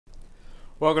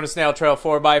Welcome to Snail Trail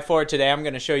 4x4. Today I'm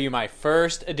going to show you my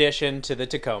first addition to the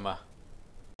Tacoma.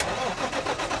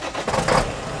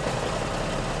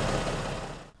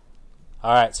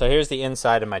 Alright, so here's the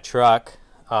inside of my truck.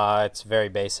 It's very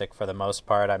basic for the most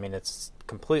part. I mean, it's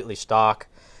completely stock.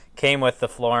 Came with the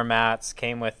floor mats,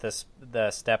 came with the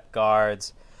step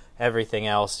guards. Everything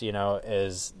else, you know,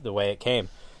 is the way it came.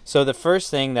 So the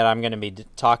first thing that I'm going to be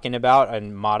talking about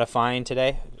and modifying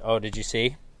today, oh, did you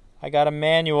see? I got a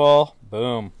manual.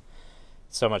 Boom.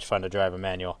 It's so much fun to drive a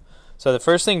manual. So the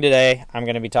first thing today I'm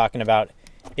going to be talking about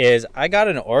is I got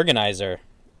an organizer.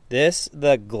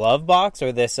 The glove box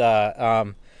or this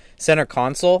center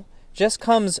console just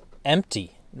comes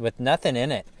empty with nothing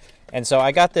in it. And so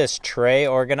I got this tray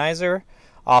organizer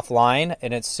offline,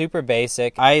 and it's super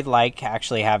basic. I like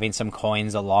actually having some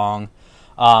coins along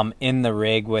in the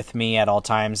rig with me at all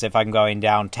times. If I'm going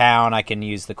downtown, I can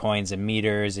use the coins and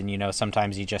meters, and you know,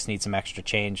 sometimes you just need some extra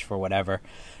change for whatever.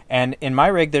 And in my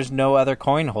rig, there's no other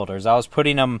coin holders. I was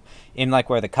putting them in like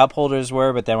where the cup holders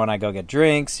were, but then when I go get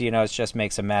drinks, you know, it just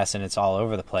makes a mess and it's all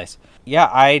over the place. Yeah,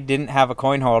 I didn't have a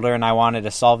coin holder and I wanted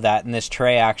to solve that, and this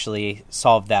tray actually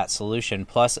solved that solution,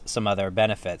 plus some other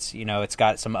benefits. You know, it's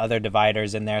got some other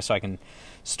dividers in there so I can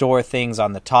store things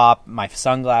on the top. My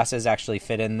sunglasses actually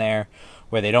fit in there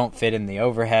where they don't fit in the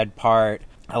overhead part.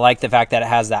 I like the fact that it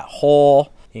has that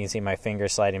hole. You can see my finger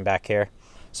sliding back here.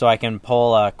 So I can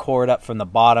pull a cord up from the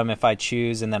bottom if I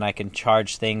choose, and then I can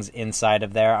charge things inside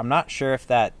of there. I'm not sure if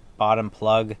that bottom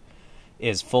plug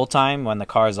is full-time when the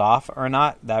car is off or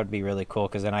not. That would be really cool,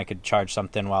 because then I could charge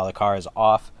something while the car is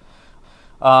off.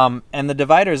 And the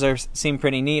dividers seem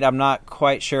pretty neat. I'm not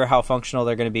quite sure how functional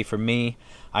they're going to be for me.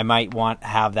 I might want to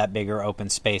have that bigger open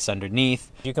space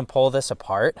underneath. You can pull this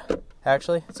apart,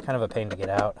 actually. It's kind of a pain to get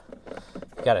out.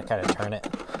 You got to kind of turn it,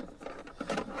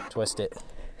 twist it.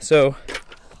 So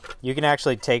you can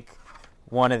actually take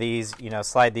one of these, you know,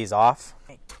 slide these off.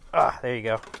 There you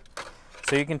go.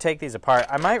 So you can take these apart.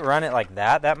 I might run it like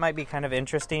that. That might be kind of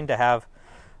interesting to have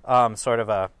sort of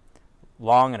a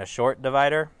long and a short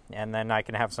divider, and then I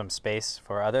can have some space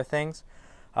for other things.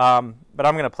 But I'm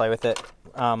going to play with it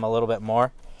a little bit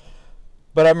more.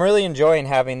 But I'm really enjoying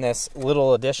having this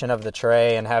little addition of the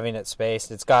tray and having it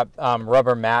spaced. It's got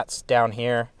rubber mats down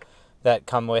here that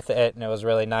come with it, and it was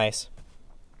really nice.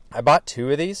 I bought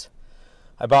two of these.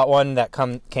 I bought one that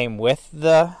came with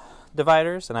the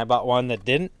dividers, and I bought one that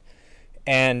didn't.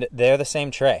 And they're the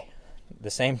same tray, the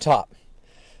same top.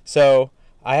 So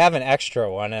I have an extra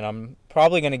one, and I'm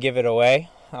probably going to give it away.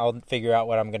 I'll figure out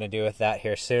what I'm going to do with that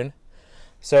here soon.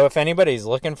 So if anybody's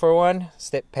looking for one,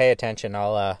 pay attention.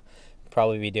 I'll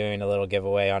probably be doing a little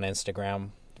giveaway on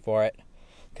Instagram for it,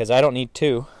 because I don't need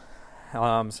two.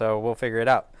 So we'll figure it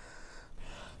out.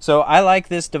 So I like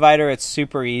this divider. It's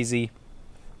super easy.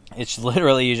 It's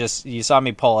literally, you saw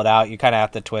me pull it out. You kind of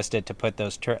have to twist it to put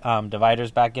those dividers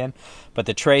back in. But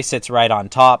the tray sits right on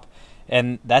top,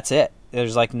 and that's it.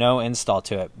 There's like no install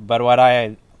to it. But what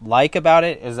I like about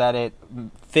it is that it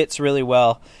fits really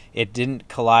well. It didn't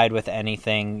collide with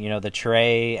anything. You know, the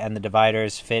tray and the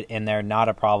dividers fit in there, not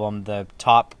a problem. The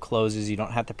top closes. You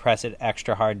don't have to press it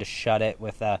extra hard to shut it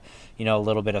with a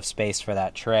little bit of space for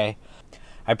that tray.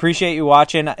 I appreciate you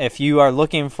watching. If you are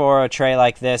looking for a tray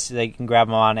like this, you can grab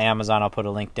them on Amazon. I'll put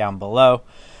a link down below.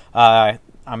 I'm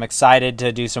excited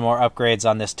to do some more upgrades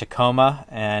on this Tacoma,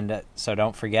 and so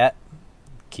don't forget,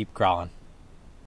 keep crawling.